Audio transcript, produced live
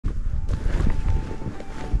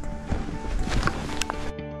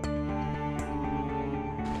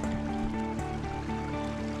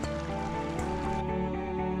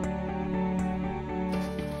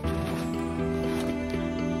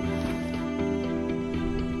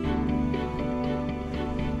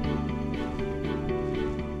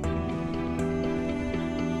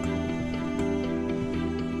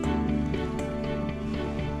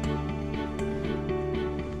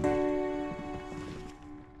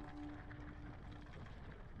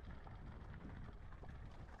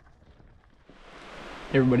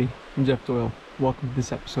Hey everybody, I'm Jeff Doyle. Welcome to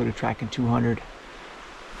this episode of Tracking 200.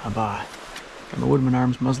 I've got my Woodman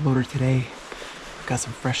Arms muzzleloader today. I've got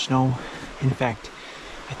some fresh snow. In fact,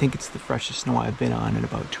 I think it's the freshest snow I've been on in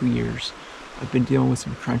about 2 years. I've been dealing with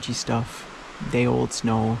some crunchy stuff, day-old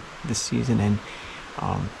snow this season, and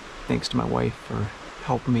thanks to my wife for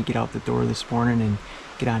helping me get out the door this morning and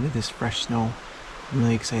get onto this fresh snow. I'm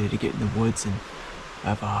really excited to get in the woods, and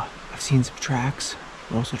I've seen some tracks.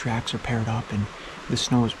 Most of the tracks are paired up, and the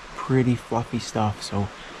snow is pretty fluffy stuff, so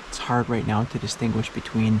it's hard right now to distinguish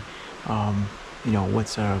between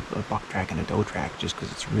what's a buck track and a doe track, just because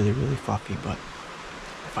it's really fluffy. But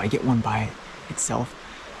if I get one by itself,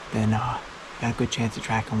 then got a good chance of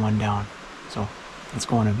tracking one down. So let's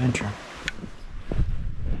go on an adventure.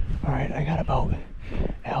 Alright, I got about a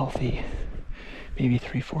healthy maybe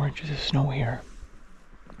 3-4 inches of snow here.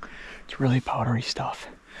 It's really powdery stuff,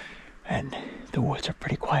 and the woods are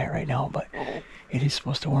pretty quiet right now, but it is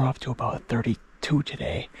supposed to warm up to about 32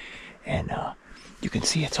 today, and you can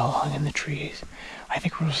see it's all hung in the trees. I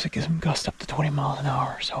think we're supposed to get some gusts up to 20 miles an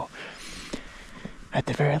hour, so at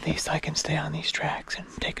the very least I can stay on these tracks and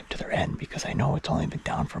take them to their end, because I know it's only been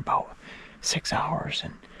down for about 6 hours,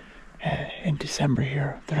 and in December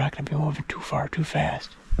here, they're not going to be moving too far too fast.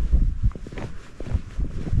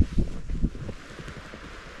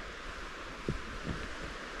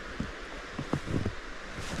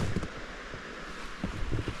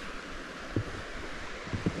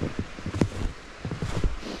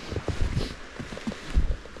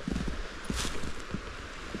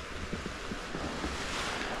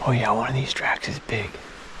 Oh yeah, one of these tracks is big.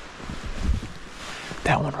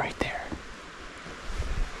 That one right there.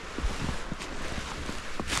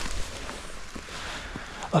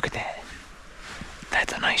 Look at that.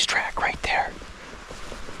 That's a nice track right there.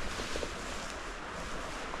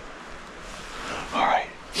 Alright.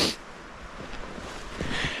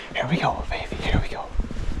 Here we go, baby. Here we go.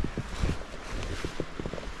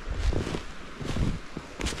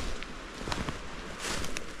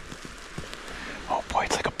 Oh boy,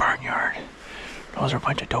 it's like a barnyard. Those are a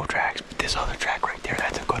bunch of doe tracks, but this other track right there,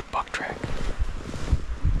 that's a good buck track.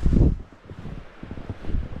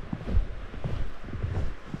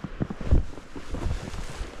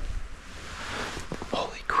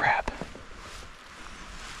 Holy crap.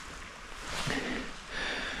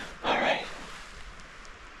 Alright.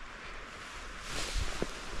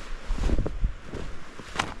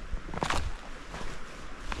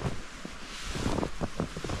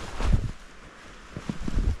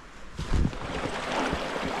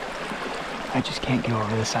 I just can't get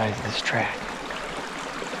over the size of this track.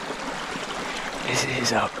 This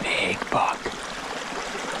is a big buck.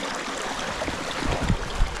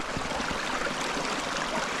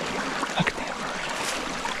 Look at that bird.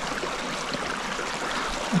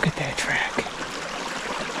 Look at that track.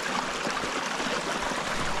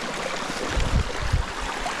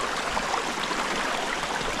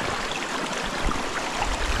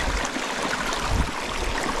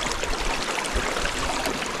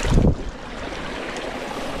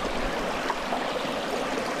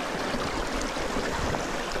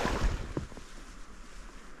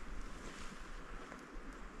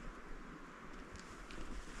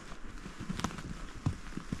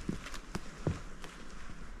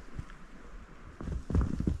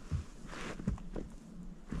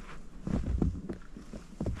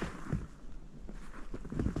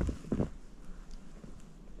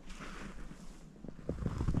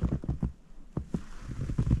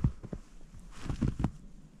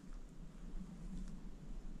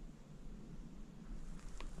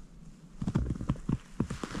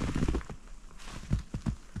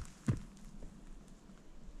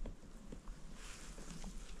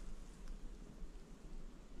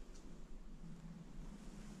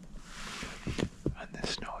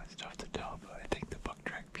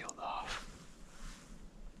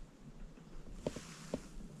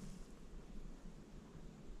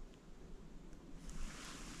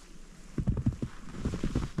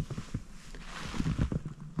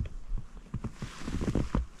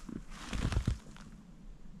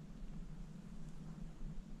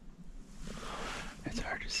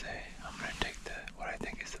 Hard to say. I'm gonna take what I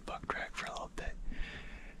think is the buck track for a little bit.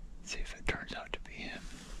 See if it turns out to be him.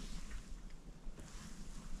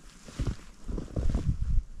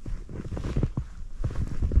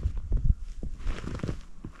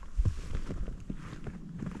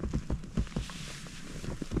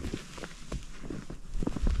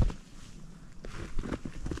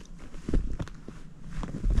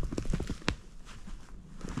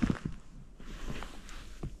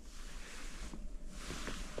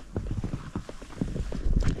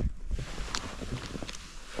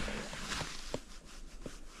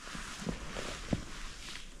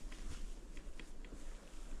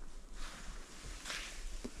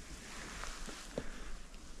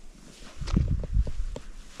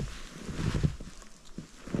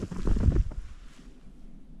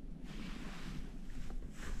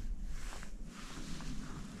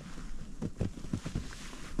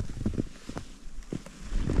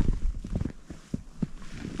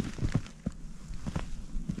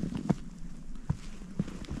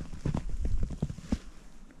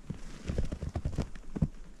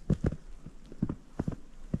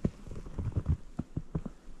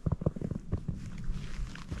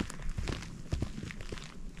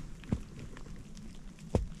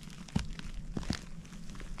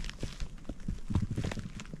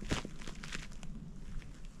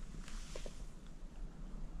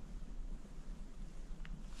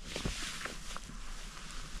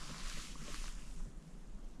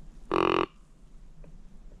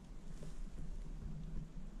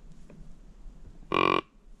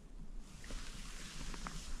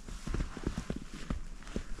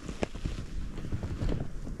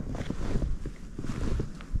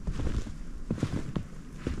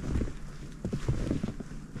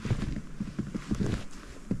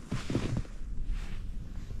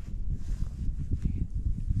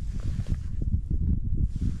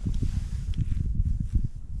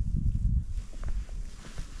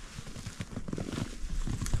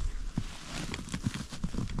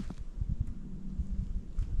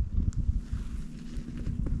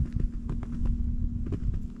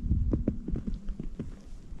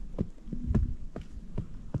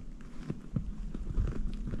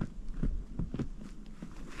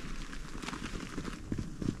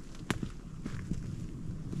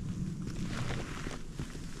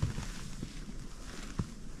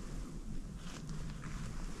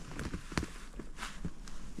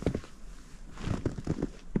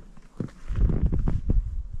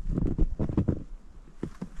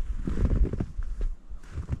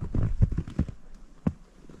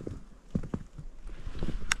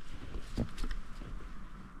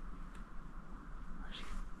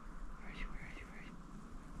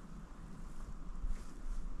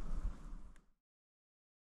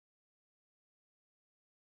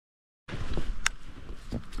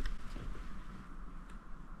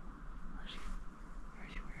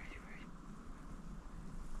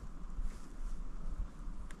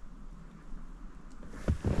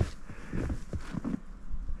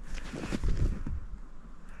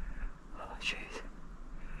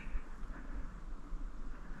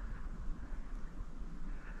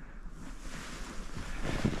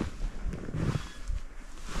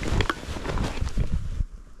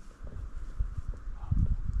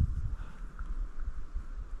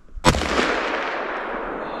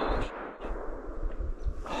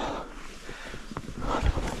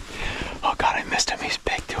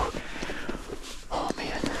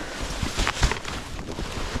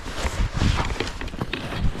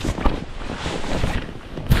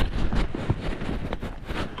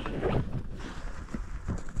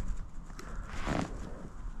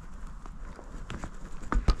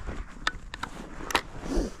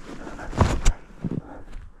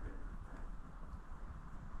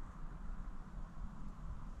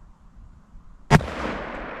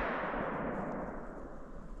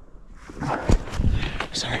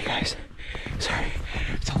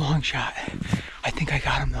 long shot. I think I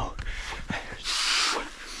got him though.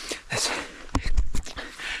 It's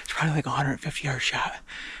probably like a 150-yard shot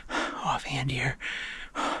offhand here.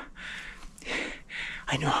 I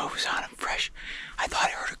knew I was on him fresh. I thought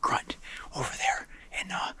I heard a grunt over there,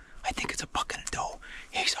 and I think it's a buck and a doe.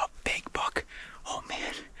 He's a big buck. Oh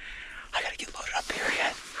man, I gotta get loaded up here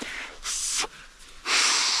again.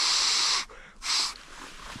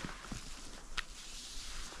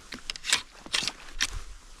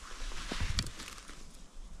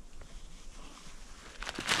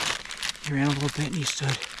 He ran a little bit and he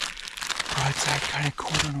stood broadside, kind of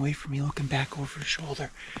quartering away from me, looking back over his shoulder.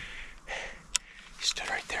 He stood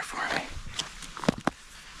right there for me.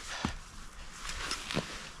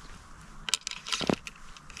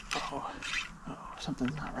 Oh,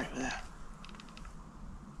 something's not right with that.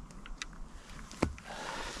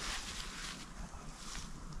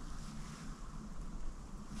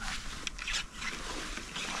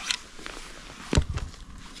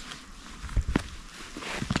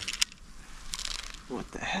 What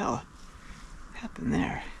the hell happened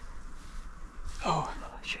there? Oh,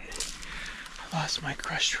 shit. I lost my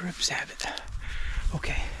crushed ribs habit.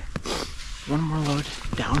 Okay. One more load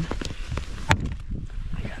down.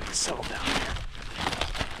 I got it settled down here.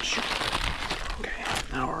 Okay,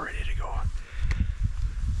 now we're ready to go.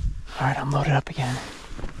 Alright, I'm loaded up again.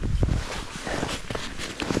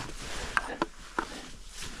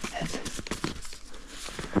 And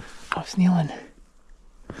I was kneeling.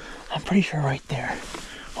 I'm pretty sure right there.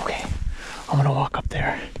 Okay, I'm gonna walk up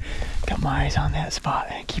there. Got my eyes on that spot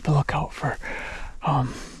and keep a lookout for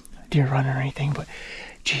deer running or anything. But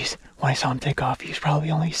geez, when I saw him take off, he was probably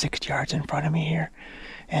only 6 yards in front of me here.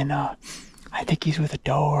 And I think he's with a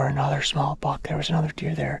doe or another small buck. There was another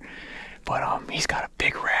deer there, but he's got a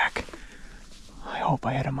big rack. I hope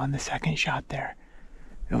I had him on the second shot there.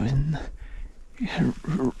 It was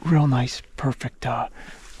real nice, perfect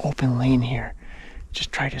open lane here.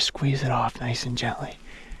 Just try to squeeze it off nice and gently.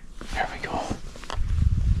 There we go.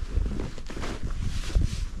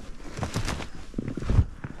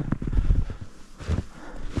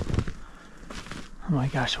 Oh my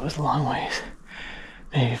gosh, it was a long ways.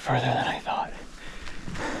 Maybe further than I thought.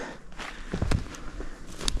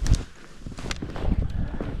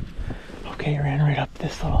 Okay, ran right up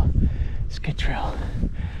this little skid trail.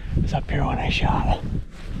 It was up here when I shot.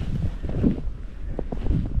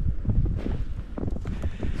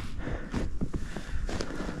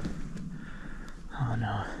 Oh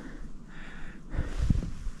no.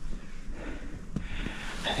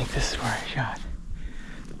 I think this is where I shot.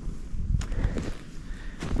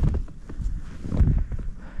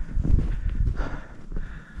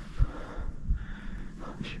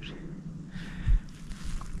 Oh, shoot.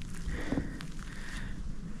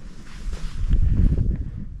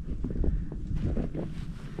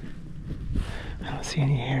 I don't see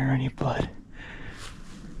any hair or any blood.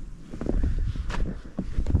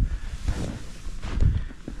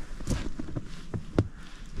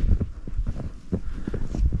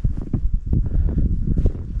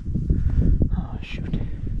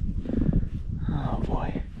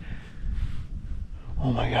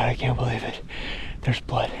 Oh my god, I can't believe it. There's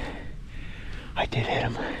blood. I did hit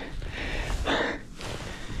him.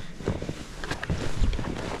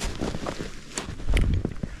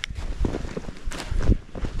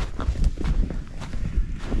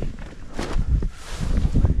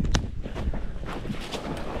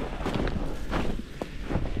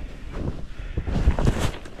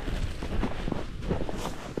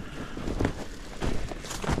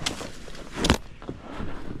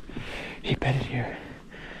 He bedded here.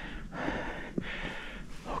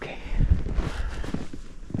 Okay.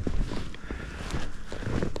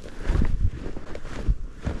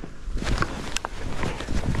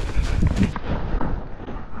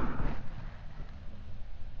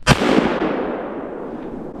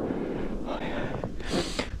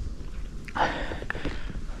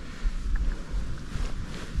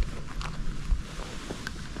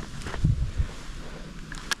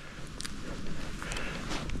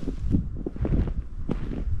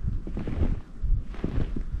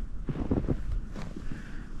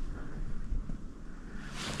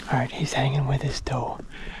 Alright, he's hanging with his doe.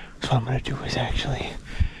 So what I'm going to do is actually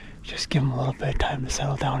just give him a little bit of time to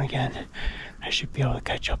settle down again. I should be able to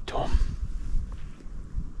catch up to him.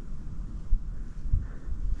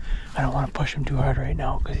 I don't want to push him too hard right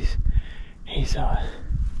now because he's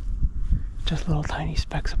just little tiny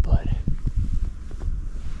specks of blood.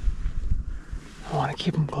 I want to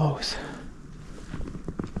keep him close.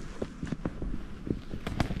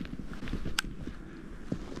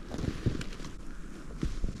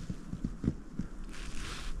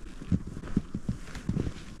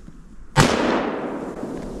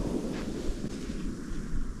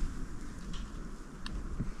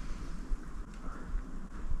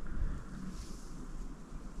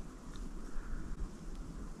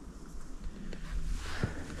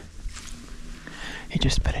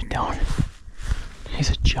 just bedded down. He's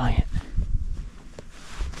a giant.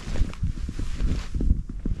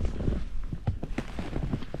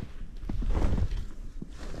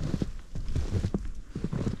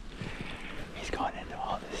 He's gone into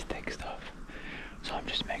all this thick stuff. So I'm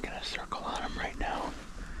just making a circle on him right now.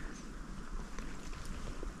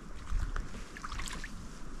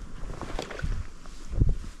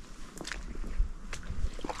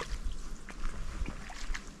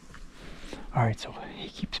 Alright, so he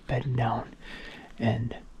keeps bedding down,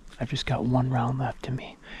 and I've just got one round left to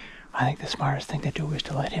me. I think the smartest thing to do is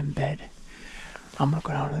to let him bed. I'm gonna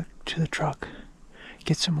go down to the truck,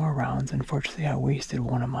 get some more rounds. Unfortunately, I wasted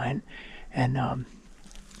one of mine, and then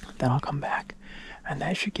I'll come back. And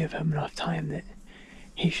that should give him enough time that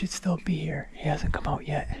he should still be here. He hasn't come out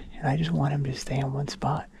yet, and I just want him to stay in one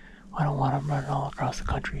spot. I don't want him running all across the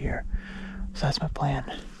country here. So that's my plan.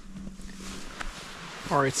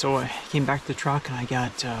 Alright, so I came back to the truck and I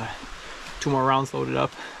got 2 more rounds loaded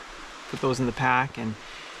up. Put those in the pack, and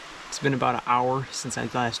it's been about an hour since I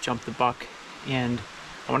last jumped the buck, and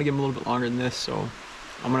I want to give him a little bit longer than this, so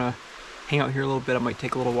I'm gonna hang out here a little bit. I might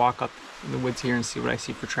take a little walk up in the woods here and see what I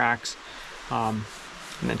see for tracks, and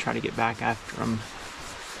then try to get back after him.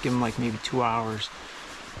 Give him like maybe 2 hours.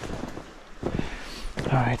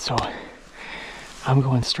 Alright, so I'm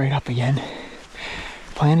going straight up again.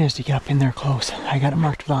 Plan is to get up in there close. I got it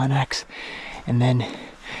marked with on X, and then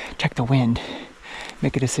check the wind.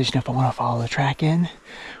 Make a decision if I want to follow the track in,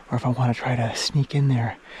 or if I want to try to sneak in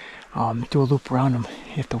there. Do a loop around him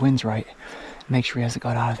if the wind's right. Make sure he hasn't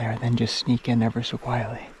got out of there, and then just sneak in ever so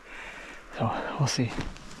quietly. So we'll see.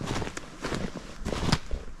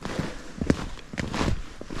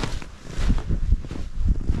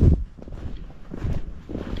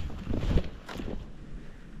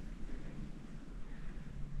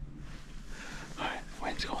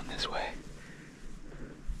 Going this way.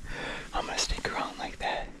 I'm gonna sneak around like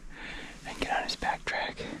that and get on his back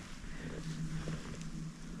track.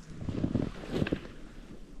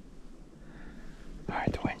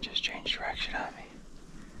 Alright, the wind just changed direction on me.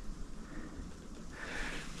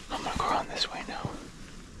 I'm gonna go around this way now.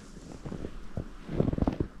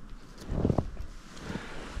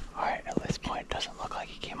 Alright, at this point it doesn't look like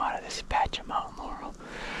he came out of this patch of mountain laurel.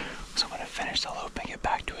 So I'm gonna finish the loop and get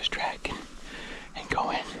back to his track and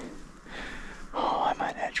go in. Oh, I'm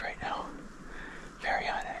on edge right now. Very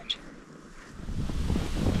on edge.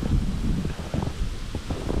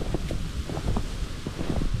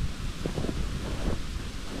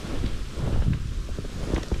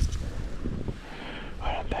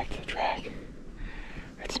 Alright, I'm back to the track.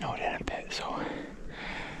 It snowed in a bit, so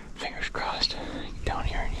fingers crossed. Down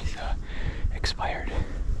here and he's expired.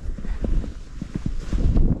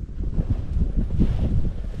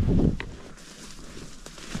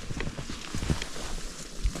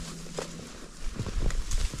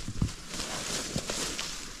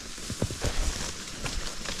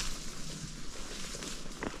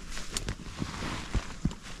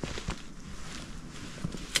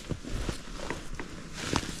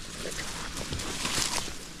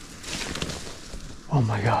 Oh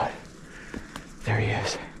my God, there he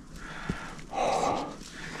is. Oh,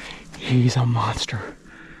 he's a monster.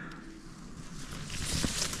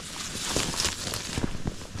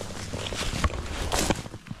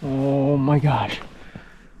 Oh my gosh.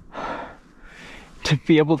 To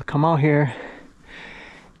be able to come out here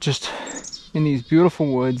just in these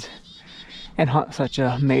beautiful woods and hunt such an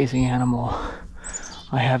amazing animal,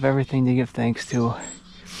 I have everything to give thanks to.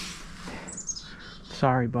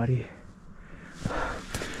 Sorry, buddy.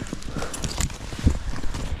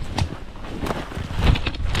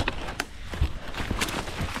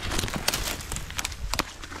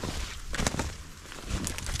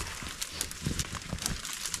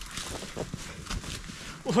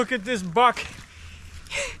 Look at this buck.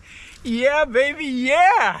 Yeah, baby,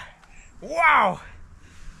 yeah. Wow.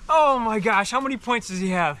 Oh my gosh, how many points does he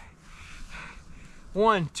have?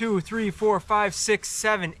 1, 2, 3, 4, 5, 6,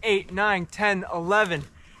 7, 8, 9, 10, 11.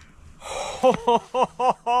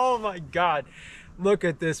 Oh my God. Look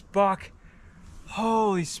at this buck.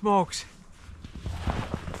 Holy smokes.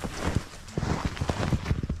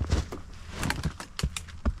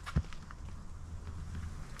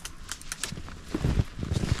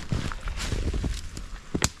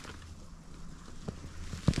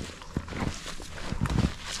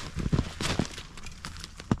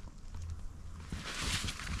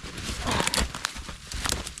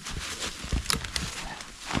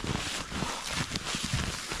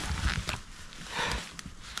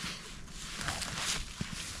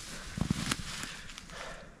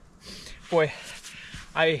 Boy,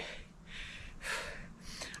 I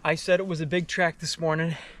I said it was a big track this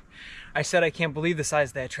morning. I said I can't believe the size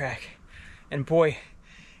of that track. And boy,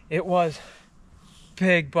 it was.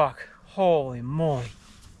 Big buck. Holy moly.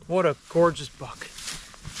 What a gorgeous buck.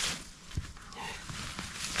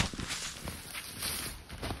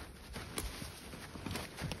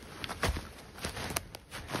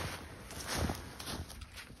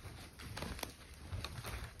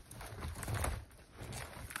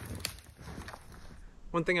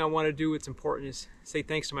 One thing I want to do, it's important, is say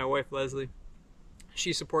thanks to my wife, Leslie.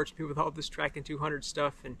 She supports me with all this Tracking 200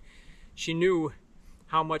 stuff, and she knew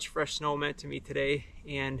how much fresh snow meant to me today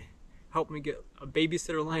and helped me get a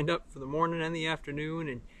babysitter lined up for the morning and the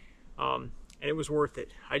afternoon, and it was worth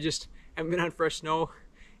it. I just haven't been on fresh snow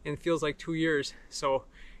in it feels like 2 years, so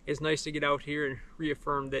it's nice to get out here and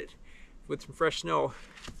reaffirm that with some fresh snow,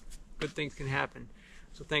 good things can happen.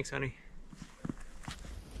 So thanks, honey.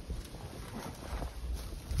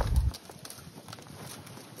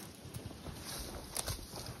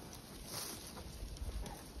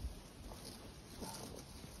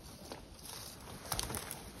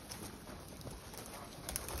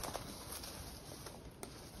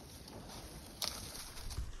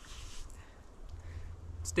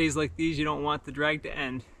 It's days like these you don't want the drag to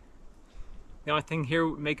end. The only thing here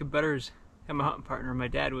would make it better is have my hunting partner, my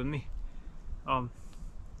dad, with me.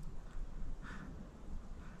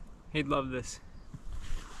 He'd love this.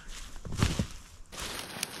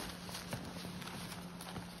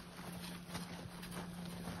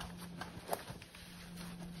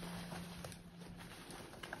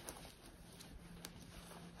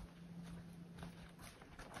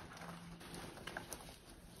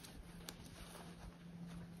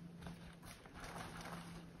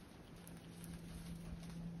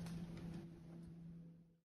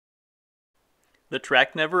 The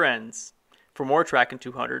track never ends. For more Tracking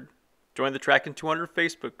 200, join the Tracking 200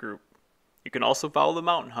 Facebook group. You can also follow the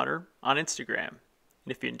Mountain Hunter on Instagram. And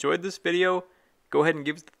if you enjoyed this video, go ahead and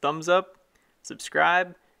give it the thumbs up,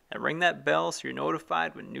 subscribe, and ring that bell so you're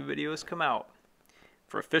notified when new videos come out.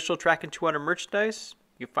 For official Tracking 200 merchandise,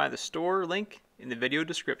 you can find the store link in the video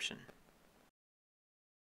description.